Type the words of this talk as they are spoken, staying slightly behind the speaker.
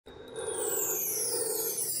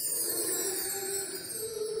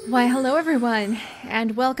Why, hello everyone,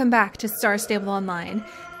 and welcome back to Star Stable Online.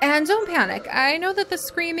 And don't panic, I know that the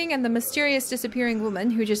screaming and the mysterious disappearing woman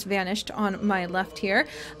who just vanished on my left here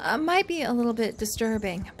might be a little bit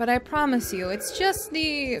disturbing, but I promise you, it's just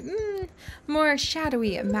the more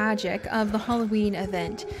shadowy magic of the Halloween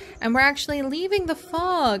event. And we're actually leaving the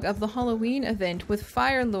fog of the Halloween event with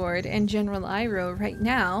Fire Lord and General Iroh right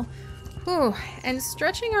now. Whew, and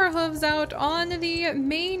stretching our hooves out on the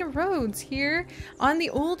main roads here on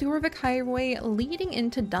the old Jorvik Highway leading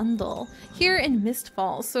into Dundle here in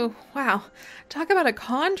Mistfall. So wow, talk about a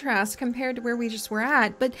contrast compared to where we just were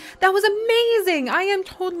at, but that was amazing! I am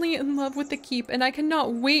totally in love with the keep and I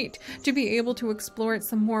cannot wait to be able to explore it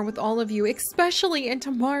some more with all of you, especially in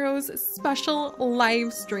tomorrow's special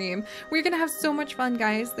live stream. We're gonna have so much fun,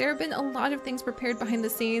 guys. There have been a lot of things prepared behind the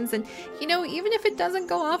scenes, and you know, even if it doesn't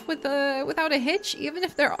go off with without a hitch, even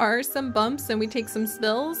if there are some bumps and we take some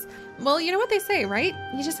spills, well, you know what they say, right?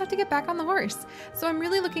 You just have to get back on the horse. So I'm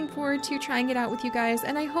really looking forward to trying it out with you guys,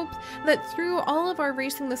 and I hope that through all of our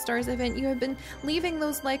Racing the Stars event, you have been leaving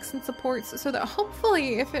those likes and supports so that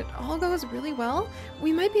hopefully, if it all goes really well,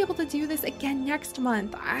 we might be able to do this again next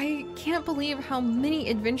month. I can't believe how many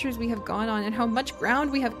adventures we have gone on and how much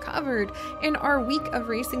ground we have covered in our week of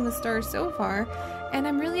Racing the Stars so far. And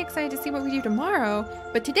I'm really excited to see what we do tomorrow.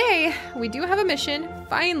 But today, we do have a mission,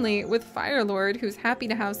 finally, with Fire Lord, who's happy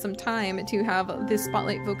to have some time to have this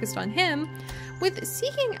spotlight focused on him, with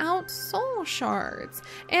seeking out soul shards.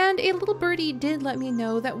 And a little birdie did let me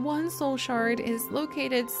know that one soul shard is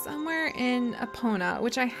located somewhere in Epona,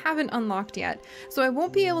 which I haven't unlocked yet. So I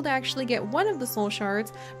won't be able to actually get one of the soul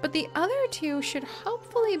shards, but the other two should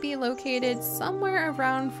hopefully be located somewhere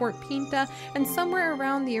around Fort Pinta and somewhere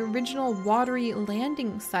around the original watery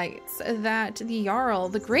landing sites that the Jarl,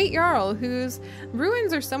 the Great Jarl, whose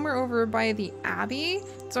ruins are somewhere over by the Abbey.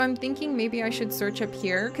 So I'm thinking maybe I should search up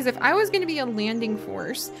here, because if I was going to be a landing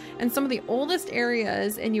force and some of the oldest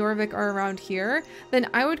areas in Jorvik are around here, then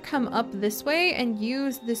I would come up this way and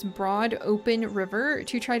use this broad open river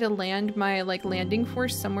to try to land my landing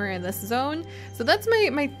force somewhere in this zone. So that's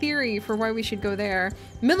my theory for why we should go there.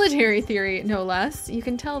 Military theory, no less. You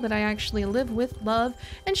can tell that I actually live with, love,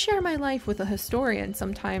 and share my life with a historian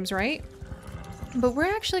sometimes, right? But we're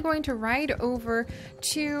actually going to ride over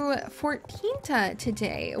to Fort Pinta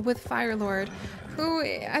today with Fire Lord, who,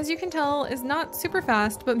 as you can tell, is not super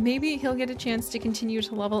fast, but maybe he'll get a chance to continue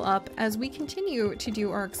to level up as we continue to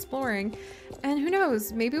do our exploring. And who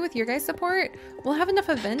knows, maybe with your guys' support, we'll have enough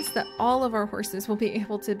events that all of our horses will be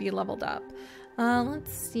able to be leveled up.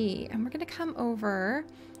 Let's see, and we're gonna come over.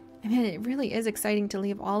 I mean, it really is exciting to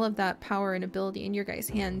leave all of that power and ability in your guys'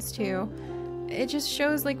 hands too. It just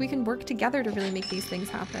shows like we can work together to really make these things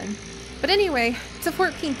happen. But anyway, to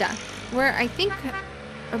Fort Pinta, where I think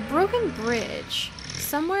a broken bridge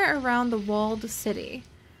somewhere around the walled city.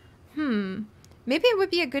 Maybe it would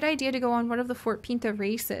be a good idea to go on one of the Fort Pinta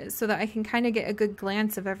races so that I can kind of get a good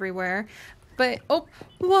glance of everywhere. But, oh,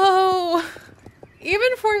 whoa!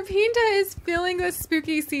 Even Fort Pinta is feeling the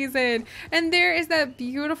spooky season. And there is that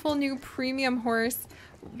beautiful new premium horse.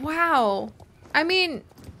 Wow. I mean,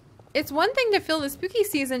 it's one thing to feel the spooky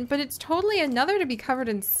season, but it's totally another to be covered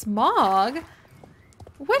in smog.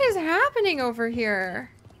 What is happening over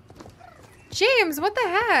here? James, what the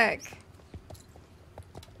heck?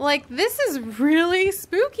 Like, this is really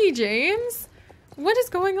spooky, James. What is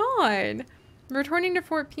going on? Returning to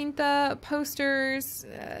Fort Pinta, posters.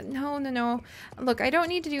 No. Look, I don't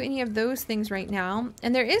need to do any of those things right now.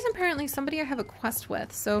 And there is apparently somebody I have a quest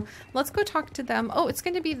with. So let's go talk to them. Oh, it's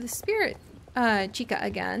going to be the spirit chica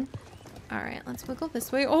again. All right, let's wiggle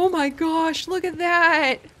this way. Oh my gosh, look at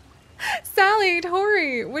that. Sally,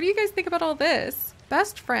 Tori, what do you guys think about all this?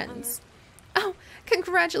 Best friends. Oh,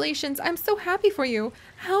 congratulations. I'm so happy for you.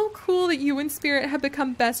 How cool that you and Spirit have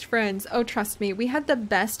become best friends. Oh, trust me, we had the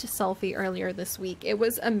best selfie earlier this week. It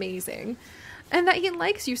was amazing. And that he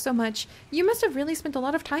likes you so much. You must have really spent a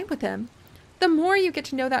lot of time with him. The more you get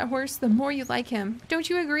to know that horse, the more you like him. Don't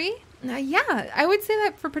you agree? Yeah, I would say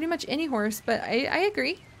that for pretty much any horse, but I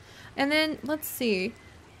agree. And then, let's see.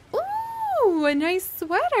 Ooh, a nice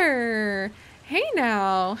sweater. Hey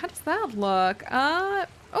now, how does that look?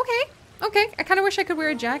 Okay. I kind of wish I could wear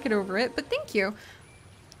a jacket over it, but thank you.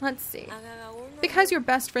 Let's see. Because you're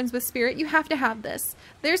best friends with Spirit, you have to have this.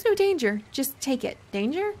 There's no danger. Just take it.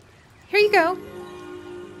 Danger? Here you go.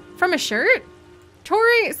 From a shirt?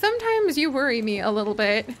 Tori, sometimes you worry me a little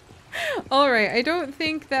bit. Alright, I don't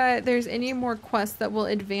think that there's any more quests that will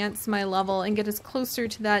advance my level and get us closer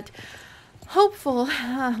to that hopeful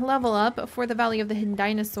level up for the Valley of the Hidden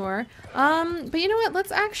Dinosaur. But you know what?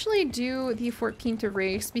 Let's actually do the Fort Pinta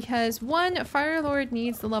race because one, Firelord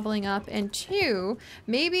needs the leveling up, and two,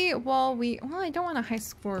 maybe while well, I don't want a high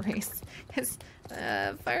score race because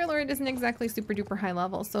Firelord isn't exactly super duper high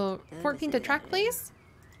level. So Fort Pinta track, please.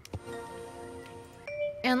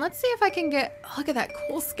 And let's see if I can get, look at that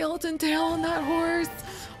cool skeleton tail on that horse.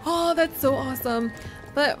 Oh, that's so awesome.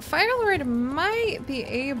 But Firelord might be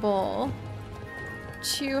able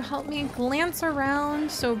to help me glance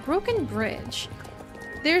around. So Broken Bridge.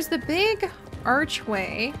 There's the big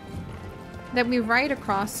archway that we ride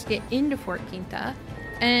across to get into Fort Pinta.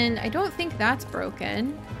 And I don't think that's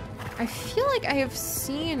broken. I feel like I have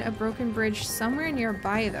seen a broken bridge somewhere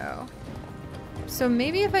nearby though. So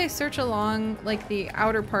maybe if I search along like the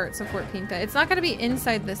outer parts of Fort Pinta, it's not going to be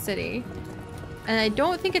inside the city. And I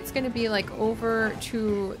don't think it's going to be like over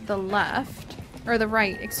to the left, or the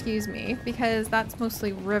right, excuse me, because that's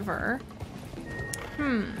mostly river.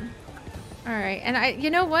 Alright, and you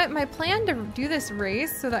know what? My plan to do this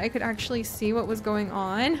race so that I could actually see what was going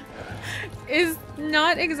on is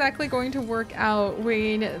not exactly going to work out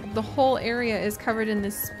when the whole area is covered in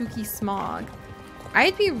this spooky smog.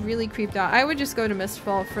 I'd be really creeped out. I would just go to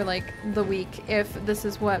Mistfall for like the week if this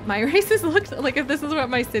is what my races looked like, if this is what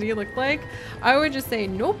my city looked like. I would just say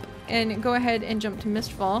nope and go ahead and jump to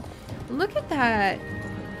Mistfall. Look at that.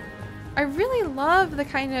 I really love the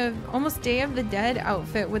kind of almost Day of the Dead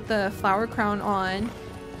outfit with the flower crown on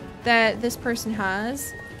that this person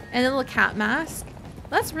has. And a little cat mask.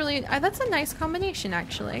 That's really, that's a nice combination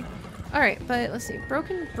actually. Alright, but let's see.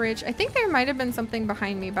 Broken Bridge. I think there might have been something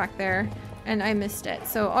behind me back there. And I missed it.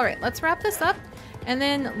 So, alright, let's wrap this up. And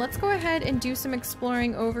then let's go ahead and do some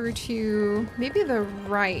exploring over to maybe the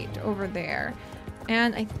right over there.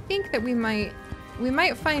 And I think that we might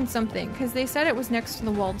find something because they said it was next to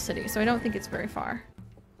the walled city. So I don't think it's very far.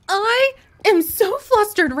 I am so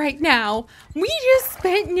flustered right now. We just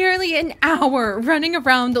spent nearly an hour running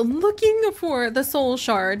around looking for the soul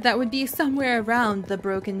shard that would be somewhere around the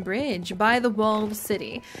broken bridge by the walled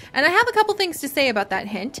city. And I have a couple things to say about that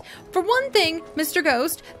hint. For one thing, Mr.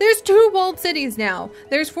 Ghost, there's two walled cities now.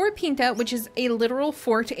 There's Fort Pinta, which is a literal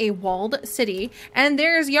fort, a walled city, and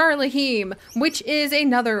there's Yarlahim, which is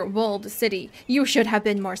another walled city. You should have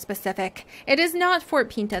been more specific. It is not Fort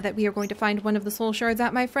Pinta that we are going to find one of the soul shards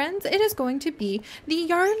at, my friends. It is going to be the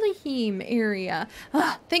Yarlahim area.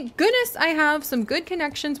 Thank goodness I have some good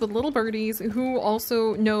connections with little birdies who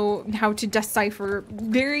also know how to decipher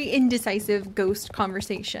very indecisive ghost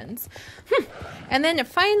conversations. And then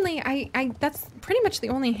finally, that's pretty much the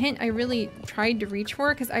only hint I really tried to reach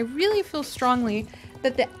for because I really feel strongly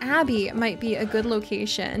that the Abbey might be a good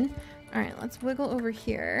location. All right, let's wiggle over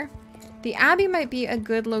here. The Abbey might be a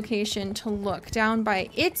good location to look down by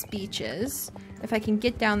its beaches. If I can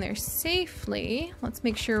get down there safely, let's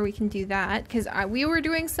make sure we can do that because we were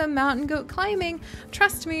doing some mountain goat climbing.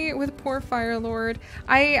 Trust me, with poor Firelord.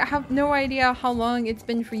 I have no idea how long it's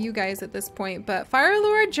been for you guys at this point, but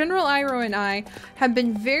Firelord, General Iroh, and I have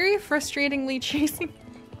been very frustratingly chasing.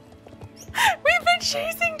 We've been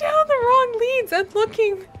chasing down the wrong leads and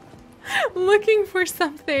looking for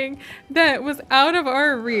something that was out of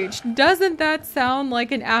our reach. Doesn't that sound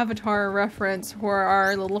like an Avatar reference for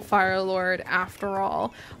our little Firelord after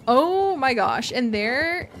all? Oh my gosh. And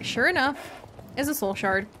there, sure enough, is a soul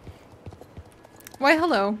shard. Why,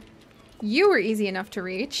 hello. You were easy enough to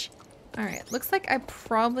reach. Alright, looks like I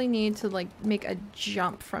probably need to like make a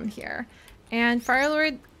jump from here. And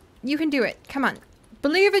Firelord, you can do it. Come on.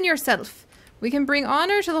 Believe in yourself. We can bring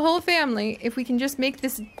honor to the whole family if we can just make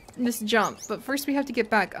this jump. But first we have to get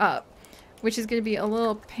back up, which is going to be a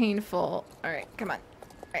little painful. All right, come on.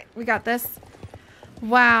 All right, we got this.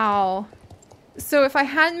 Wow. So if I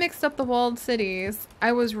hadn't mixed up the walled cities,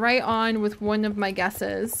 I was right on with one of my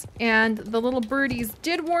guesses. And the little birdies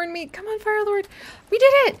did warn me. Come on, Firelord. We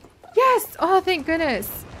did it. Yes. Oh, thank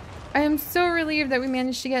goodness. I am so relieved that we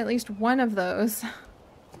managed to get at least one of those.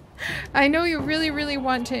 I know you really, really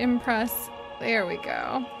want to impress. There we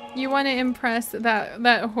go. You want to impress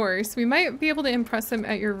that horse. We might be able to impress him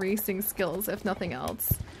at your racing skills, if nothing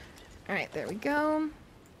else. All right, there we go.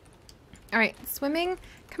 All right, swimming.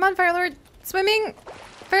 Come on, Firelord. Swimming.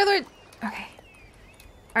 Firelord. Okay.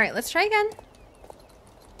 All right, let's try again.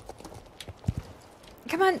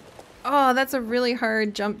 Come on. Oh, that's a really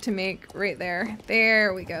hard jump to make right there.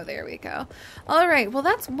 There we go, there we go. All right, well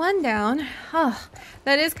that's one down. Oh,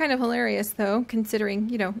 that is kind of hilarious though, considering,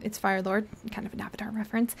 you know, it's Firelord, kind of an Avatar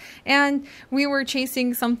reference. And we were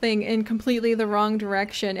chasing something in completely the wrong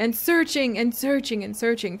direction and searching and searching and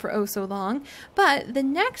searching for oh so long. But the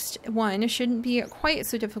next one shouldn't be quite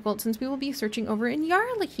so difficult since we will be searching over in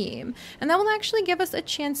Jarlaheim. And that will actually give us a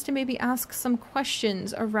chance to maybe ask some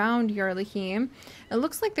questions around Jarlaheim. It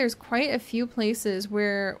looks like there's quite a few places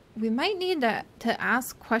where we might need to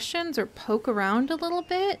ask questions or poke around a little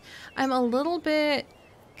bit. I'm a little bit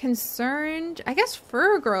concerned. I guess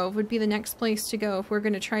Firgrove would be the next place to go if we're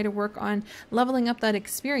going to try to work on leveling up that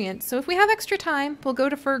experience. So if we have extra time, we'll go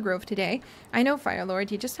to Firgrove today. I know, Firelord,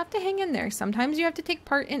 you just have to hang in there. Sometimes you have to take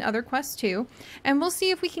part in other quests too. And we'll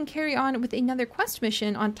see if we can carry on with another quest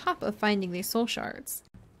mission on top of finding these soul shards.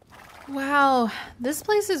 Wow, this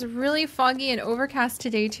place is really foggy and overcast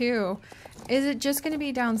today too. Is it just going to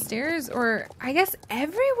be downstairs? Or I guess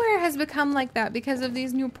everywhere has become like that because of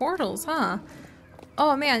these new portals, huh?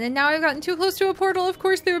 Oh man, and now I've gotten too close to a portal. Of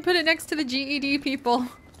course they would put it next to the GED people.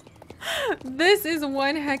 This is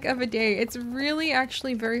one heck of a day. It's really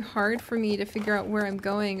actually very hard for me to figure out where I'm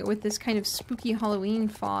going with this kind of spooky Halloween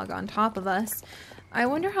fog on top of us. I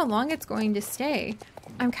wonder how long it's going to stay.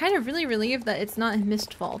 I'm kind of really relieved that it's not in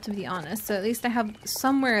Mistfall, to be honest, so at least I have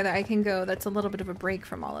somewhere that I can go that's a little bit of a break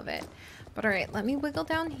from all of it. But alright, let me wiggle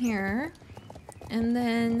down here, and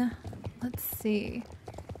then, let's see.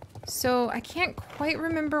 So, I can't quite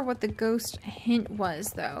remember what the ghost hint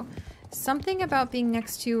was, though. Something about being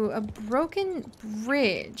next to a broken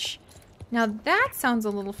bridge. Now that sounds a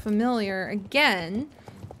little familiar again,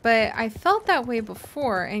 but I felt that way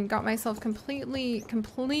before and got myself completely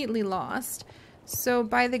lost. So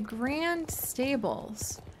by the Grand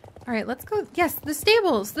Stables. All right, let's go. Yes, the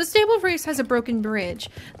stables. The stable race has a broken bridge.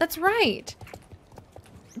 That's right.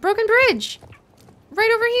 Broken bridge.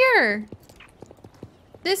 Right over here.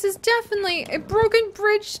 This is definitely a broken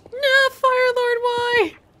bridge. No, Firelord,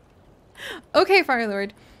 why? Okay,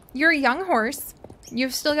 Firelord. You're a young horse.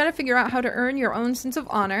 You've still got to figure out how to earn your own sense of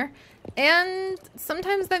honor. And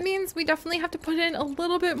sometimes that means we definitely have to put in a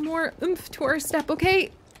little bit more oomph to our step,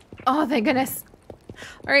 okay? Oh, thank goodness.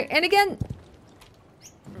 All right, and again.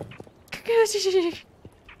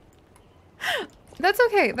 That's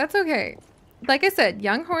okay, that's okay. Like I said,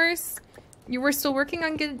 young horse. You were still working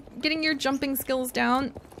on getting your jumping skills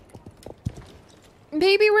down.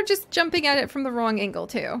 Maybe we're just jumping at it from the wrong angle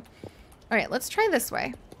too. All right, let's try this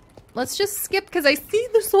way. Let's just skip, because I see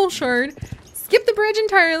the soul shard. Skip the bridge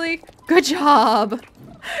entirely. Good job.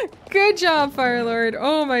 Good job, Firelord.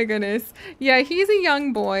 Oh my goodness. Yeah, he's a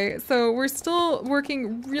young boy, so we're still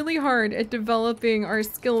working really hard at developing our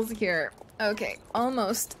skills here. Okay,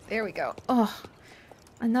 almost. There we go. Oh,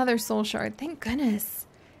 another soul shard. Thank goodness.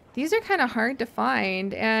 These are kind of hard to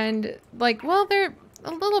find, and like, well, they're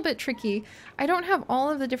a little bit tricky. I don't have all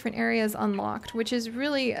of the different areas unlocked, which is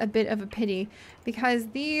really a bit of a pity, because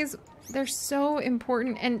they're so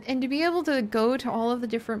important, and to be able to go to all of the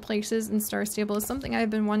different places in Star Stable is something I've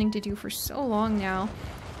been wanting to do for so long now.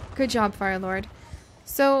 Good job, Firelord.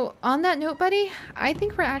 So on that note, buddy, I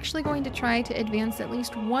think we're actually going to try to advance at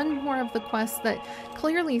least one more of the quests that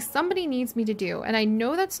clearly somebody needs me to do, and I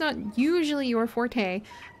know that's not usually your forte,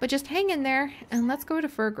 but just hang in there and let's go to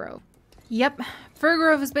Firgrove. Yep,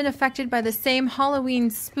 Firgrove has been affected by the same Halloween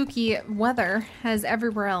spooky weather as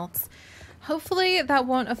everywhere else. Hopefully that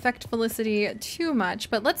won't affect Felicity too much,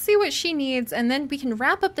 but let's see what she needs and then we can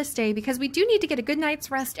wrap up this day because we do need to get a good night's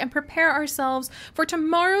rest and prepare ourselves for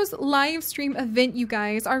tomorrow's live stream event, you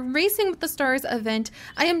guys. Our Racing with the Stars event.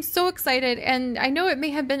 I am so excited, and I know it may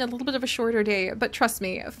have been a little bit of a shorter day, but trust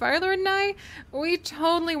me, Firelord and I, we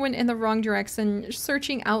totally went in the wrong direction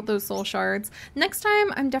searching out those soul shards. Next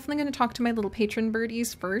time, I'm definitely going to talk to my little patron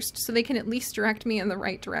birdies first so they can at least direct me in the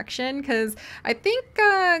right direction, because I think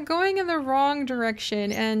going in the wrong direction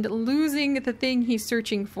and losing the thing he's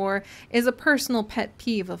searching for is a personal pet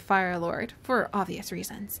peeve of Firelord for obvious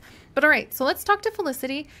reasons. But alright, so let's talk to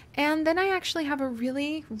Felicity, and then I actually have a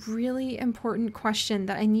really, really important question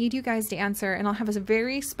that I need you guys to answer, and I'll have a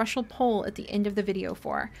very special poll at the end of the video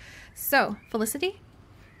for. So, Felicity?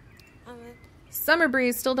 Summer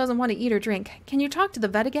Breeze still doesn't want to eat or drink. Can you talk to the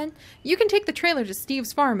vet again? You can take the trailer to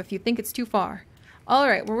Steve's farm if you think it's too far.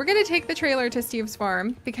 Alright, well, we're going to take the trailer to Steve's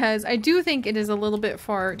farm because I do think it is a little bit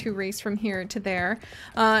far to race from here to there.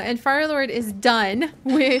 And Firelord is done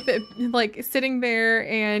with, like, sitting there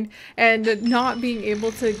and not being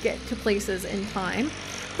able to get to places in time.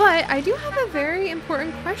 But I do have a very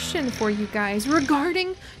important question for you guys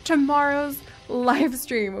regarding tomorrow's live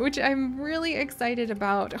stream, which I'm really excited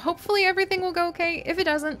about. Hopefully everything will go okay. If it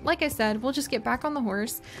doesn't, like I said, we'll just get back on the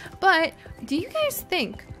horse. But do you guys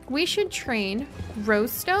think we should train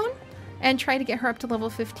Rosestone and try to get her up to level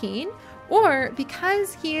 15? Or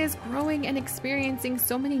because he is growing and experiencing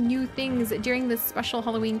so many new things during this special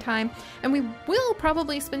Halloween time, and we will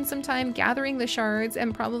probably spend some time gathering the shards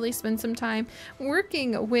and probably spend some time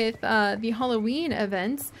working with the Halloween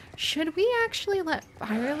events, should we actually let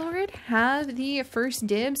Firelord have the first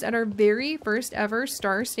dibs at our very first ever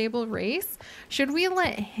Star Stable race? Should we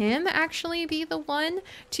let him actually be the one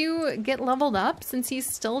to get leveled up since he's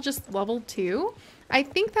still just level 2? I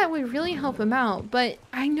think that would really help him out, but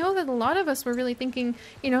I know that a lot of us were really thinking,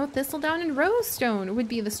 you know, Thistledown and Rosestone would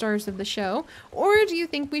be the stars of the show. Or do you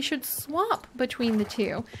think we should swap between the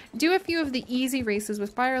two? Do a few of the easy races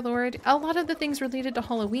with Firelord, a lot of the things related to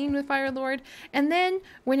Halloween with Firelord, and then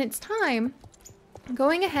when it's time,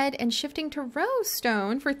 going ahead and shifting to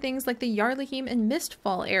Rosestone for things like the Yarlahim and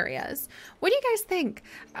Mistfall areas. What do you guys think?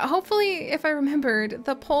 Hopefully, if I remembered,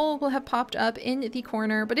 the poll will have popped up in the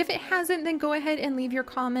corner, but if it hasn't, then go ahead and leave your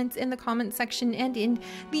comments in the comment section and in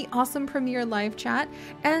the awesome Premiere live chat,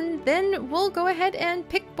 and then we'll go ahead and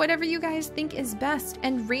pick whatever you guys think is best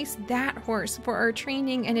and race that horse for our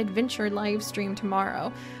training and adventure live stream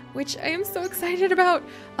tomorrow, which I am so excited about.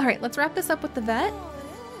 All right, let's wrap this up with the vet.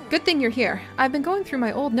 Good thing you're here. I've been going through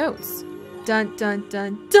my old notes. Dun dun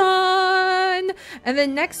dun dun! And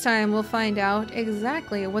then next time we'll find out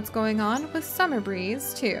exactly what's going on with Summer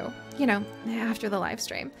Breeze too. You know, after the live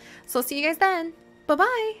stream. So see you guys then.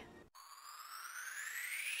 Bye-bye!